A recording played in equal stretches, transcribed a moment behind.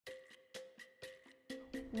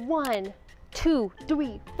1, 2,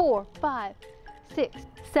 3, 4, 5, 6,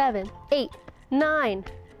 7, 8, 9,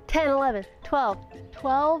 10, 11, 12.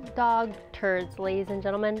 12 dog turds, ladies and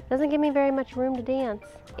gentlemen. Doesn't give me very much room to dance.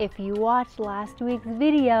 If you watched last week's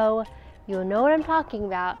video, you'll know what I'm talking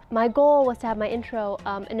about. My goal was to have my intro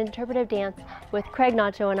an interpretive dance with Craig,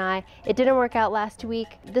 Nacho, and I. It didn't work out last week.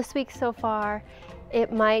 This week so far,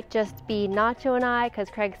 it might just be Nacho and I because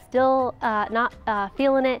Craig's still not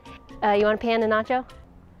feeling it. You want to pan to Nacho?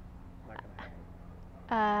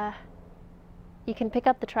 You can pick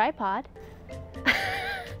up the tripod.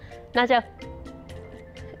 Nacho,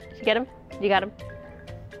 did you get him? You got him?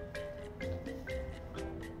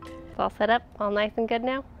 It's all set up, all nice and good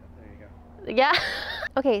now? There you go. Yeah?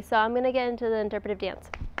 Okay, so I'm gonna get into the interpretive dance.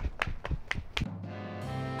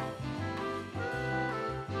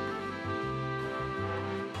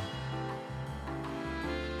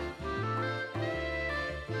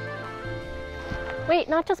 Wait,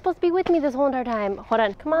 Nacho's supposed to be with me this whole entire time. Hold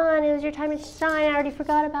on. Come on, it was your time to shine. I already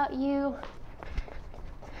forgot about you.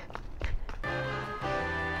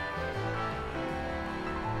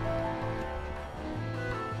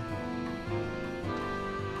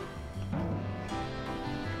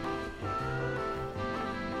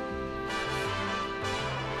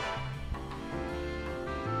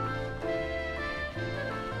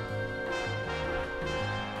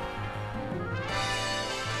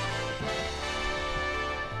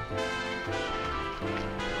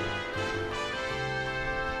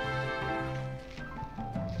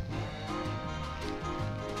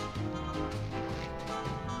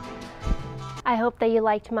 I hope that you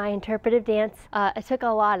liked my interpretive dance. It took a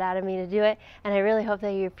lot out of me to do it, and I really hope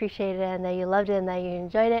that you appreciated it and that you loved it and that you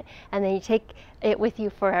enjoyed it and that you take it with you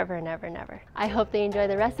forever and ever and ever. I hope that you enjoy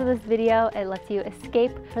the rest of this video. It lets you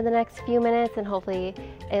escape for the next few minutes and hopefully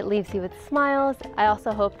it leaves you with smiles. I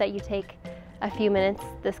also hope that you take a few minutes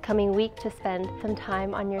this coming week to spend some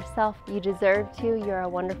time on yourself. You deserve to. You're a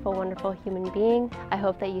wonderful, wonderful human being. I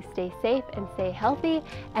hope that you stay safe and stay healthy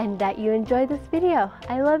and that you enjoy this video.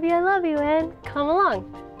 I love you, and come along.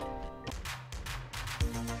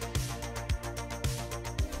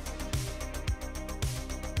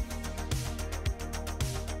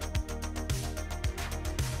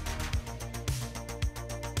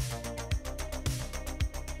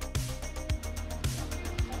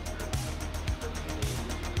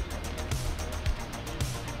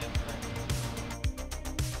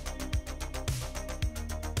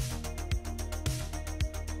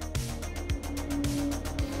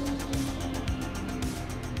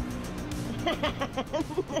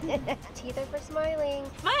 Teeth are for smiling.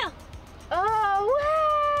 Smile! Oh,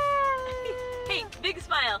 wow! Hey, big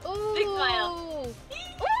smile. Ooh. Big smile.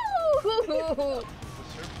 Ooh.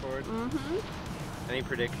 Surfboard. Mm-hmm. Any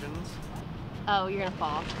predictions? Oh, you're gonna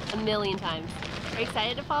fall a million times. Are you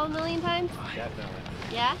excited to fall a million times? Definitely.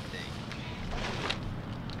 Yeah?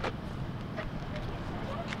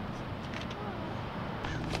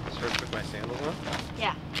 Surf with my sandals on?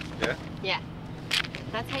 Yeah. Yeah? Yeah.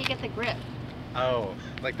 That's how you get the grip. Oh,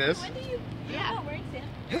 like this? When do you? Yeah. You're not wearing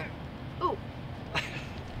sandals. Ooh.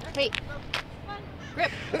 Wait.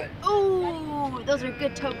 Grip. Ooh, those are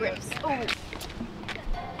good toe grips. Ooh.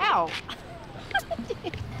 Ow.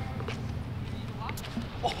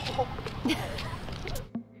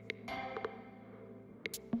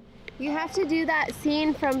 You have to do that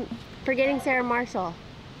scene from Forgetting Sarah Marshall.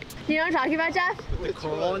 Do you know what I'm talking about, Jeff? With the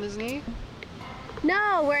coral in his knee?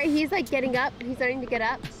 No, where he's like getting up. He's starting to get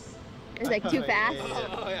up. It's like too fast.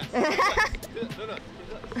 Oh, yeah.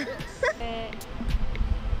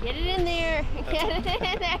 Get it in there. Get it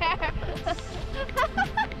in there.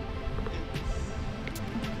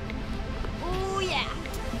 Oh yeah.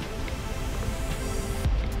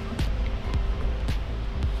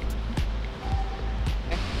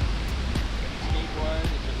 Skate one,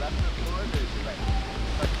 is your left foot forward or is your right?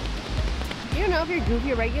 You don't know if you're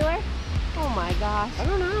goofy or regular? Oh my gosh. I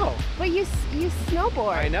don't know. But you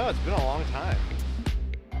snowboard. I know, it's been a long time.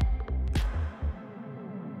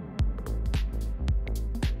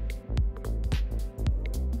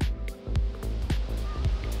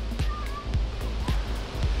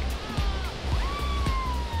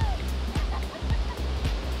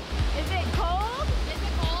 Is it cold? Is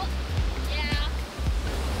it cold? Yeah.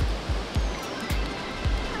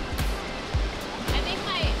 I think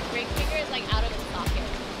my ring finger is like out of its socket.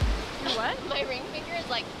 What? My ring finger is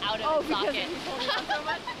like out of its socket. Because he's holding on so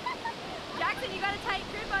much? Jackson, you got a tight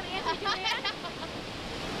grip on Anthony Command?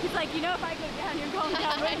 He's like, you know if I go down, you're going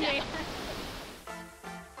down with me.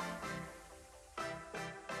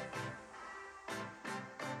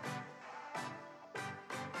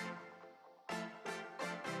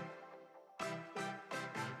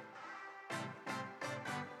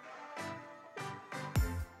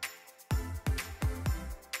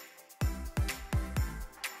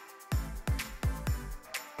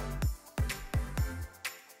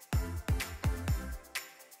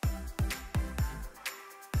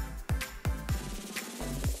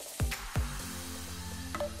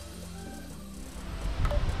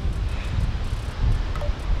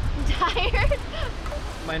 tired?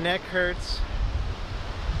 My neck hurts.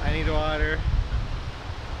 I need water.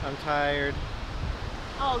 I'm tired.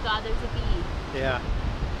 Oh God, there's a bee. Yeah.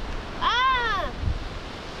 Ah!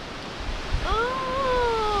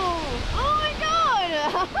 Oh! Oh my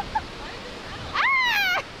God!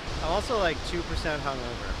 Ah! I'm also like 2%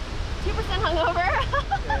 hungover. 2% hungover?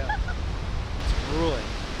 Yeah. It's grueling.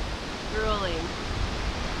 Grueling.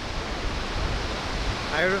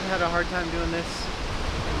 I would have had a hard time doing this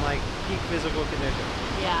in like peak physical condition.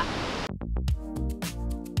 Yeah.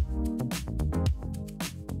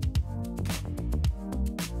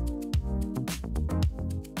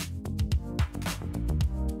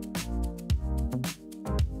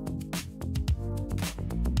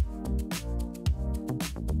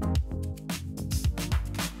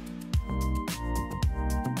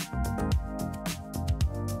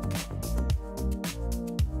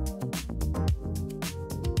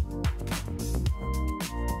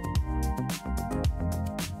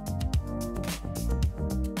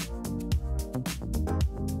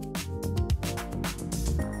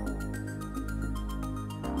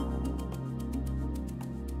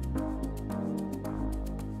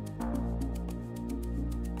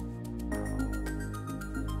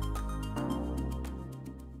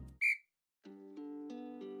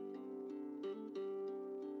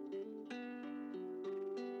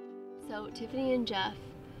 So Tiffany and Jeff,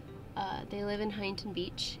 they live in Huntington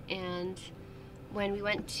Beach, and when we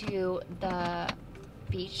went to the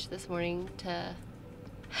beach this morning to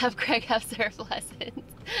have Craig have surf lessons,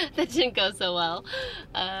 that didn't go so well.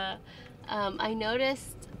 I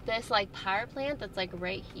noticed this like power plant that's like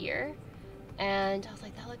right here, and I was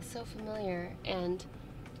like, that looks so familiar. And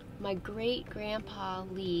my great grandpa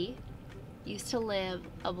Lee used to live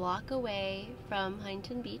a block away from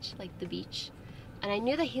Huntington Beach, like the beach. And I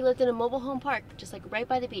knew that he lived in a mobile home park, just like right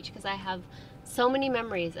by the beach, because I have so many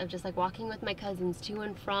memories of just like walking with my cousins to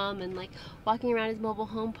and from, and like walking around his mobile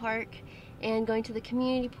home park and going to the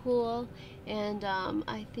community pool. And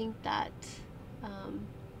I think that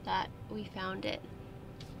that we found it.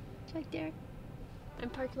 It's right there.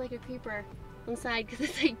 I'm parked like a creeper on the side because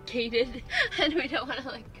it's like gated and we don't want to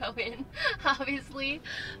like go in, obviously.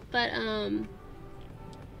 But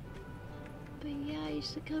yeah, I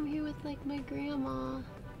used to come here with like my grandma.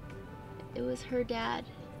 It was her dad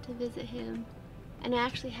to visit him. And I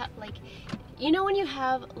actually have like, you know when you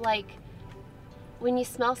have like, when you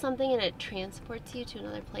smell something and it transports you to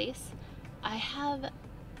another place? I have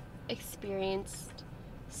experienced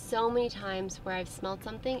so many times where I've smelled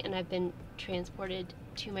something and I've been transported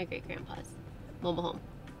to my great grandpa's mobile home.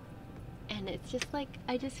 And it's just like,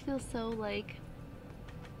 I just feel so like,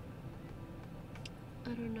 I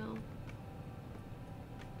don't know,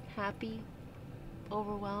 happy,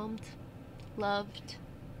 overwhelmed, loved,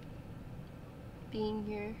 being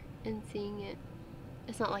here and seeing it.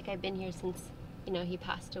 It's not like I've been here since, you know, he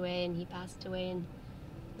passed away, and he passed away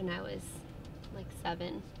when I was like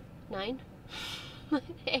 7, 9,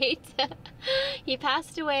 8. He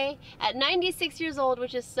passed away at 96 years old,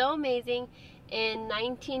 which is so amazing, in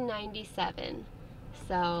 1997.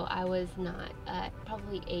 So I was not,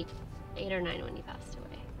 probably 8 or 9 when he passed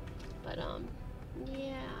away. But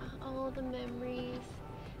yeah, all the memories.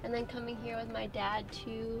 And then coming here with my dad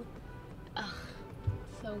too. Ugh,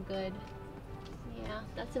 so good. Yeah,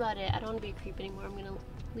 that's about it. I don't want to be a creep anymore. I'm gonna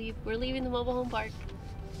leave. We're leaving the mobile home park.